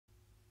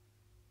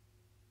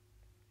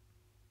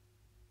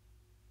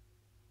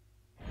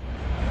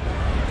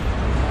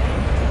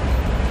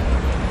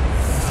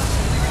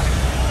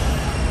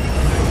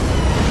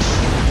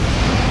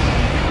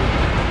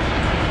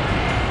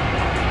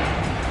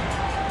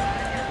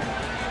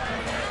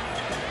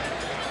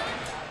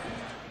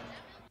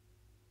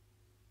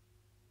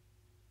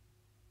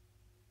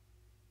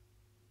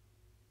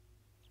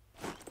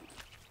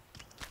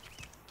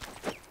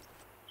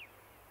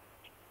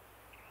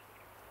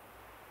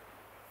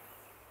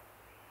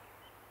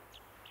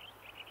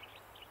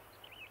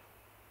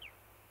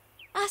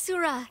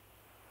Asura!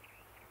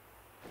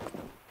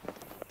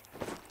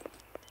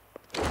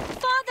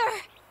 Father!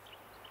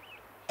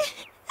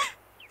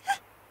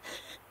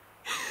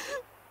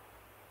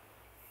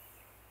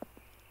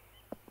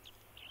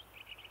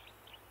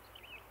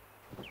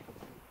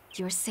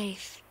 You're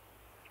safe.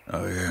 I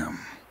am.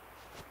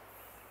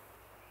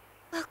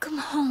 Welcome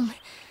home,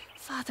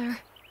 Father.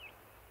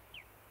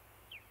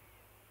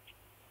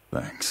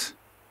 Thanks.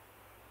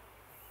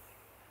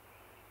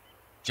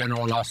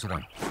 General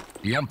Asura,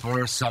 the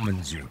Emperor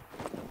summons you.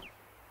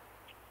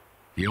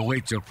 He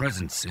awaits your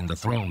presence in the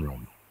throne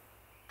room.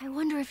 I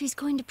wonder if he's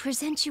going to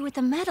present you with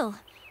a medal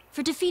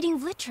for defeating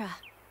Vlitra.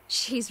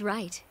 She's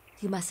right.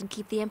 You mustn't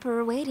keep the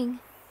Emperor waiting.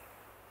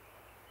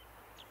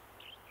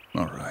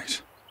 All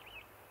right.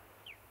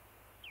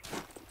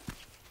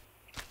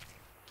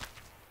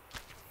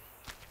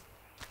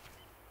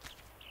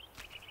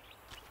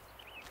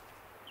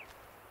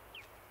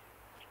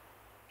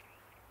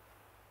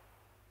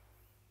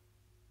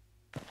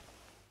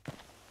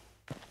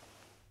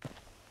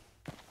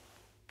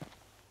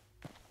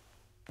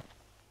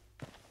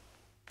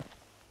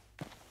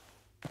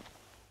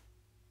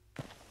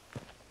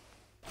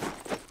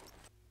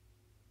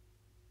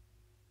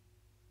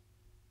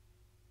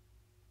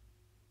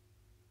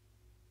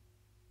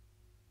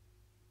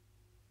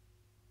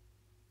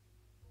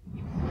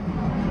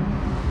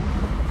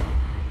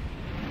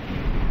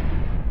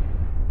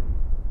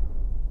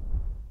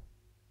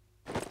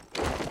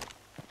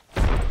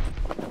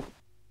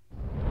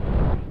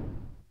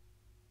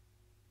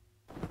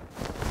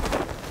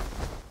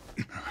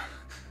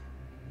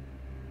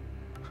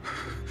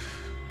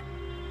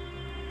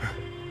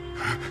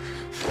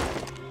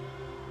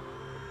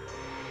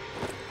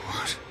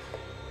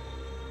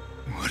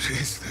 What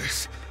is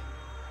this?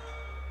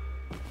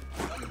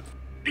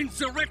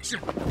 Insurrection!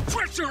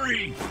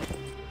 Treachery!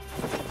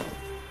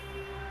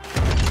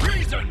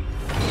 Treason!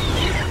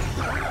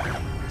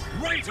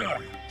 Traitor!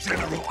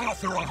 General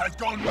Asura has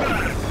gone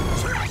mad!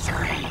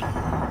 Treachery!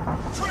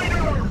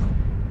 Traitor!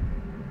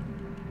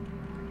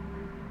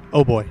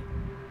 Oh boy.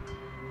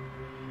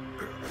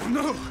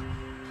 No!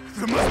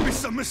 There must be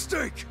some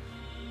mistake!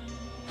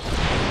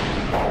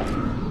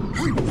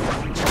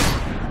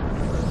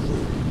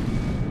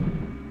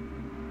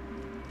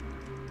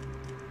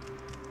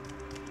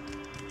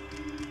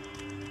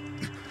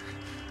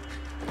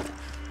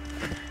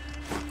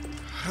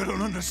 I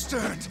don't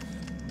understand.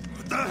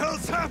 What the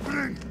hell's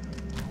happening?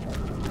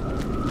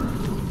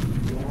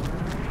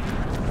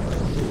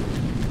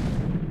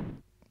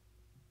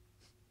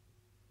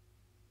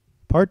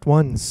 Part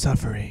 1,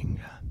 Suffering.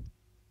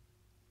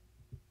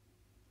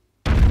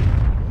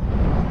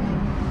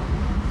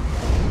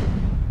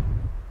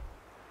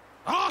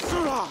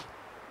 Asura!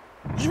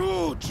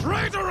 You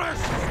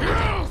traitorous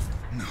filth!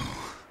 No.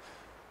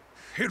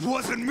 It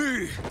wasn't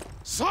me!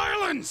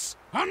 Silence!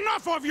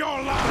 Enough of your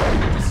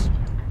lies!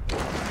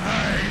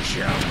 I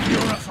shall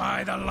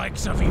purify the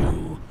likes of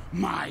you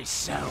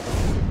myself.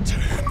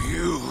 Damn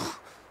you!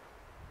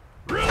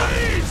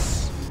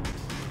 Release!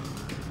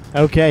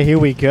 Okay, here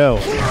we go.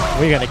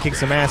 We're gonna kick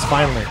some ass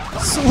finally.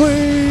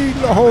 Swing!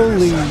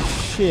 Holy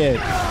shit.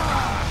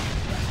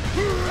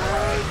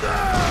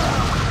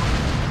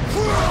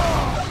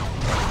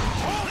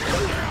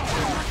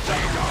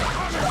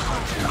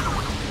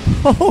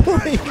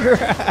 Holy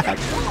crap!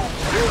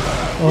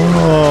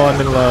 Oh,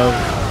 I'm in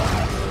love.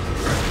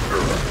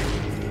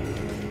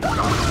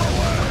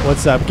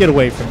 What's up? Get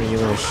away from me, you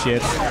little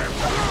shit.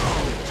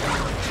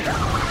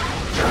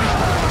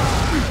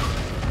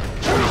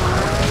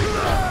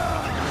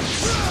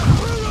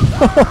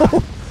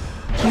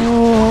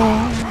 Oh.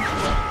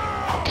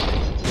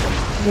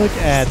 Look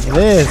at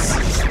this.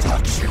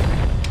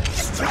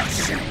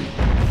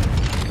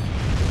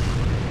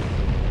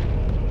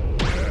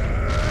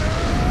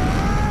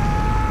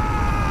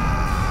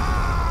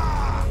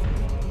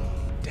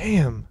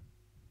 Damn.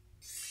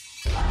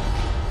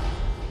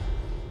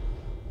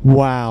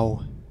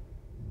 Wow.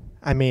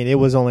 I mean, it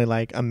was only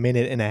like a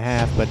minute and a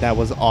half, but that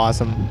was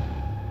awesome.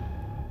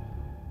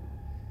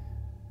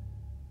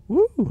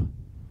 Woo.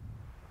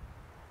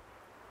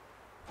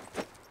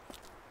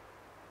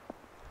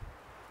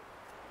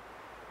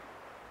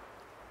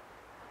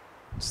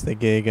 It's the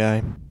gay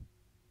guy.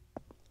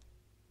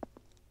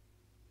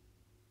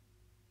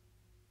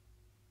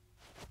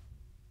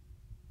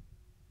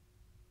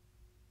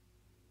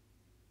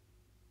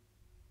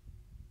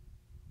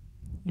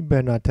 You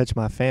better not touch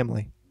my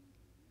family.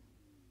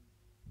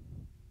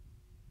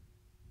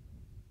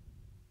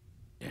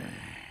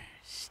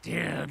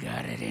 Still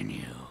got it in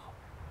you.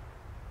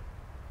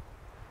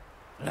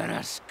 Let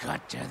us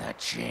cut to the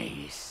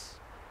chase.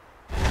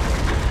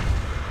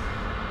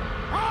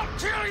 I'll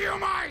kill you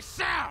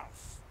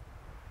myself!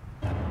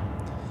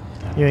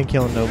 You ain't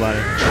killing nobody.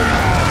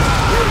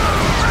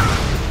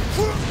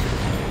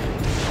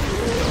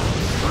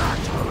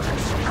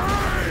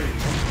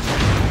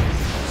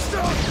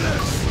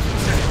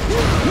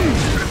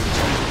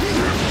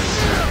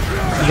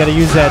 You gotta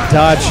use that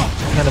dodge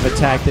kind of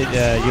attack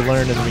that you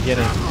learned in the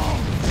beginning.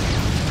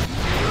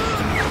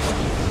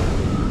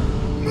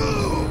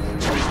 Move!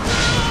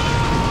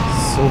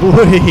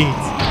 Sweet.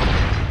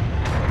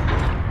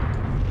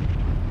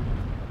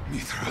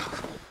 Mithra,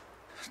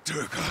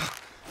 Durga,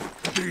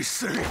 be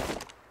safe.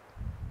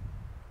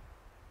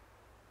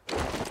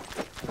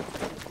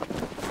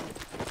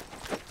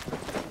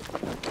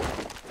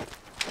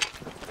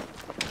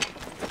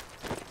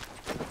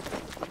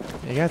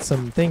 You got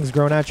some things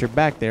growing out your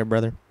back there,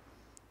 brother.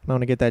 I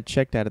want to get that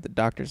checked out at the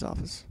doctor's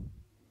office.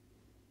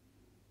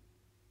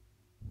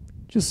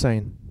 Just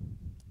saying.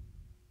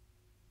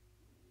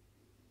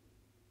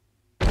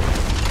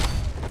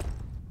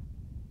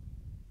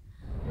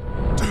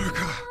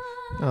 Durga.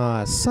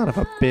 Ah, son of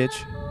a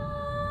bitch.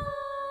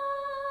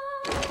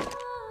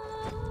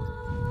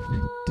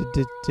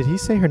 Did he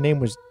say her name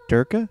was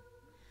Durga?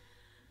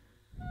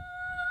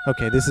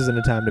 Okay, this isn't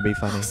a time to be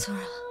funny. Asura.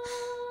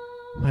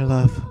 My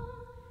love.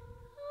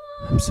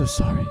 I'm so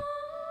sorry.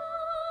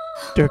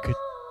 Durga.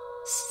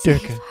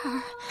 Save Durga.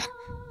 her.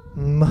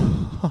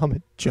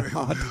 Muhammad I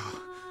Jihad. will.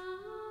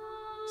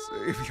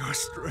 Save your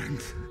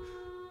strength.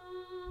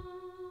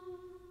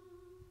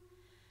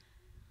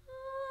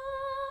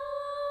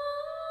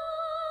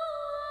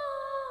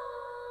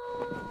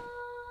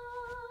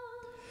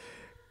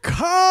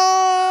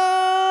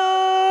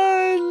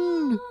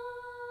 Khan!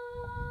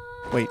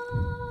 Wait,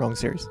 wrong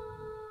series.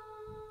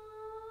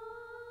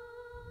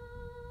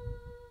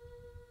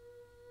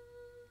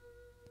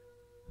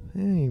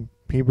 Hey,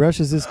 he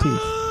brushes his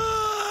teeth.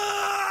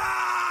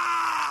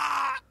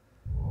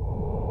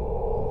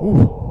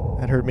 Ooh,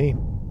 that hurt me.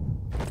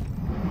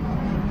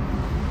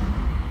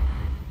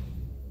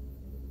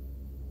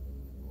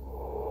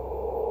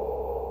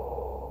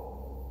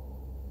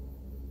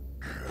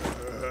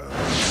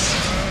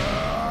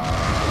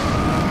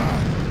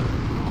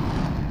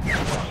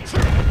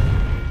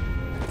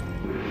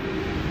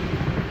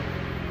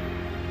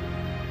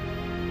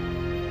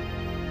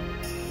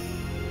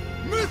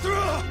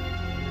 Mithra!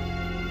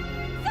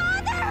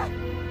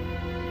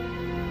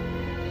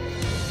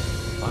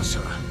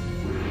 Asura.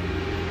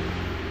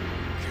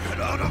 Get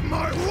out of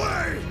my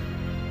way!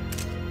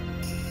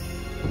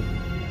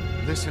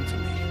 Listen to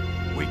me.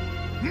 We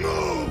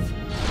move!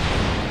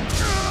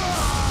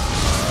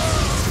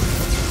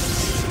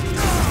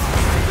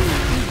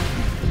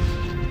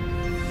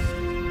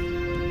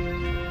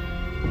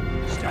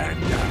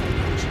 Stand down,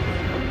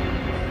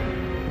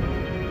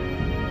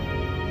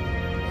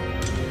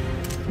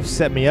 You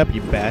set me up,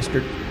 you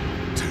bastard.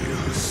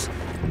 Tails.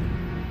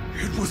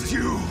 It was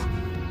you.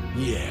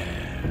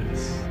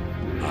 Yes,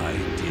 I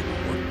did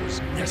what was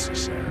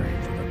necessary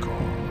for the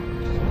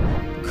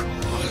cause.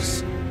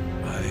 Cause?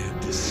 I have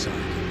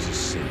decided to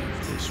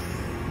save this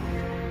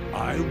world.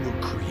 I will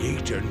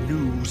create a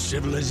new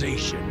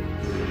civilization,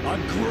 a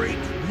great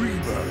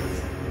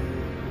rebirth.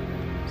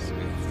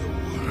 Save the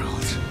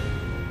world.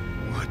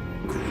 What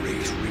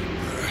great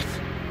rebirth.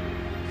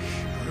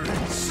 You're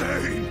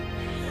insane.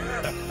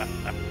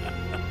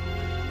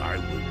 I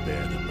will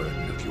bear the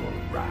burden of your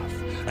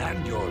wrath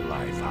and your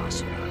life,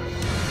 Asura.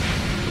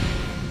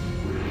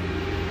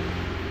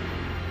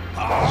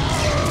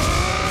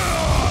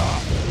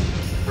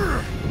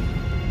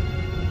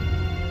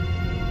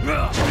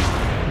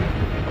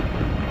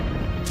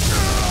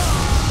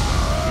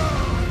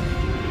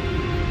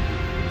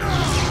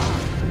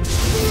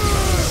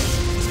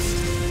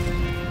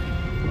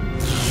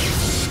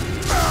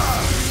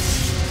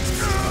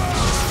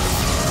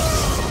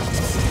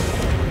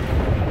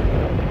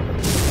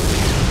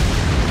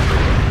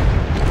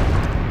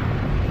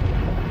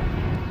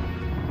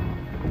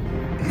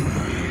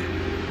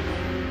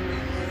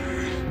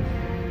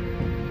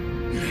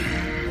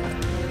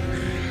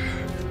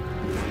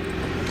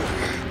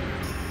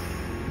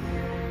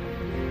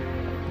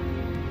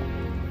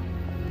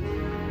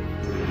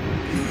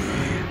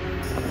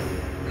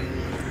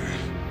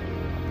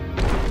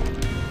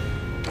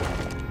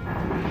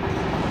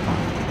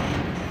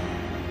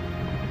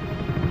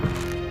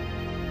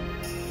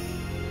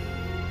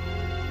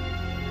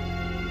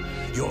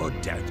 Your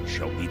death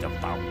shall be the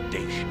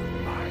foundation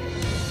of my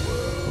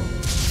world.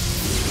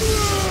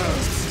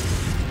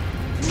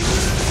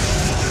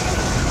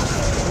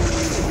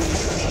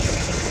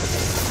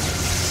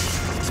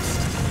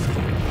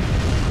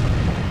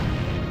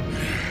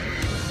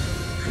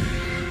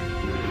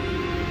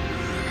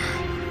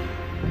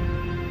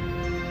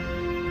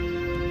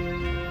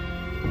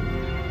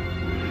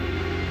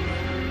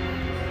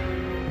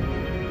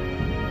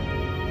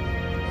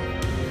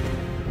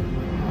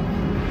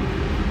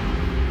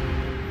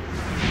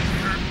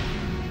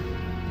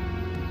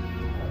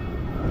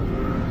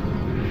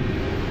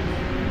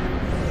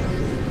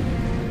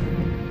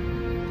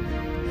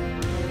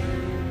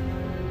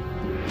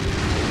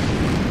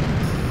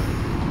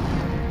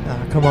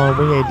 Come on,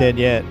 we ain't dead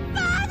yet.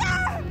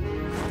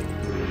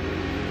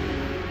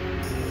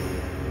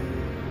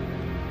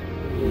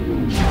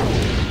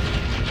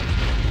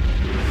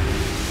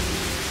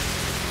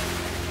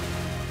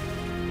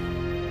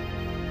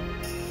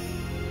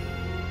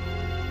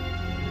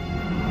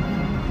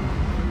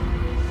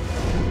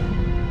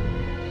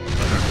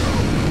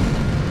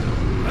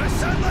 I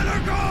said let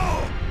her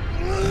go!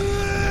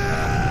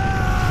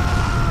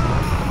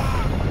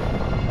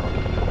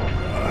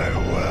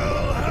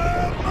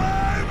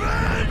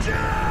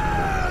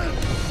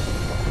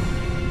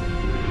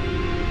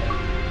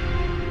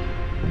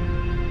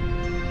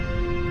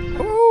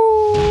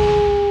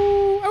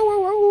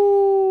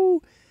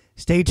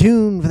 Stay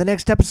tuned for the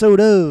next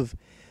episode of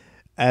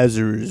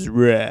Asura's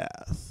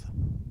Wrath.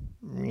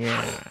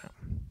 Yeah.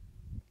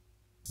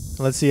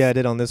 Let's see how I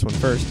did on this one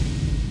first.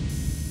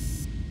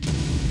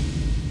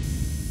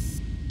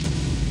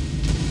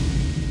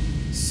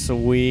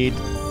 Sweet.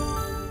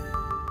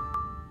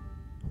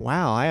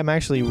 Wow, I am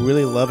actually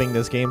really loving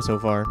this game so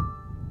far.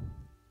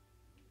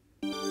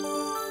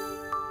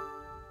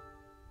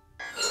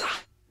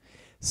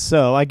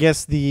 So, I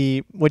guess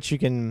what you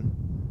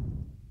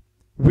can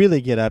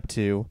really get up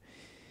to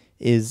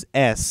is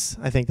S.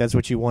 I think that's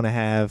what you want to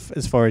have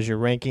as far as your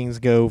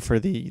rankings go for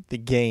the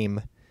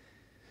game.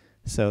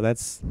 So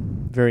that's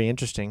very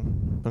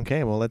interesting.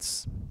 Okay, well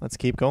let's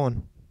keep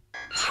going.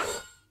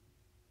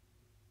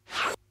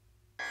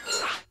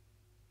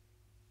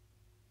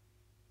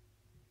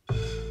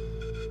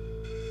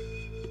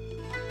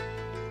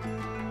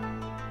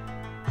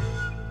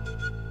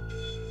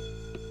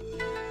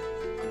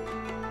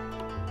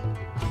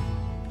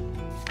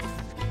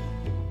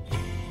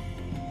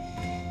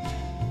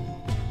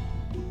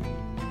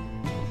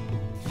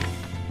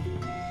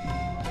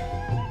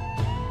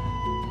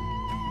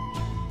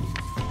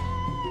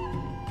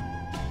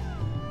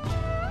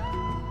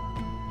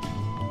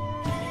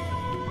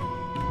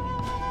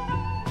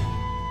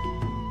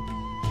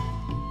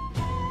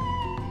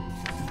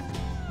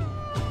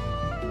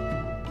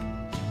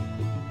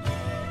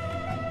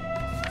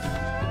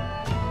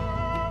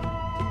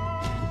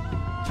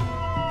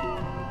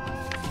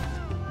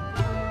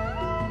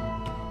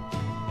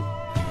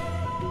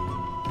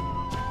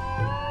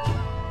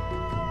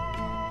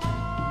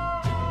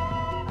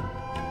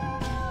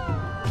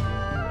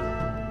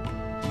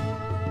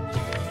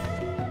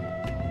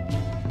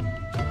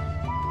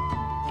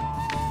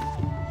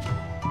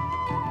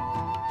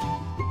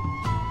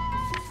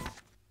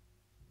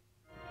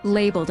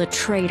 Labeled a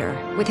traitor,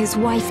 with his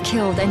wife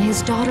killed and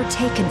his daughter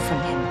taken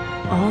from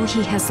him, all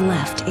he has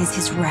left is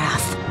his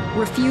wrath.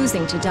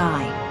 Refusing to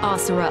die,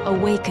 Asura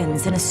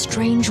awakens in a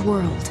strange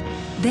world.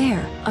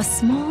 There, a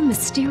small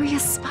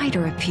mysterious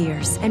spider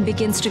appears and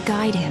begins to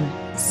guide him,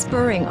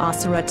 spurring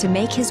Asura to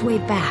make his way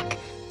back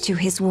to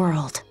his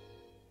world.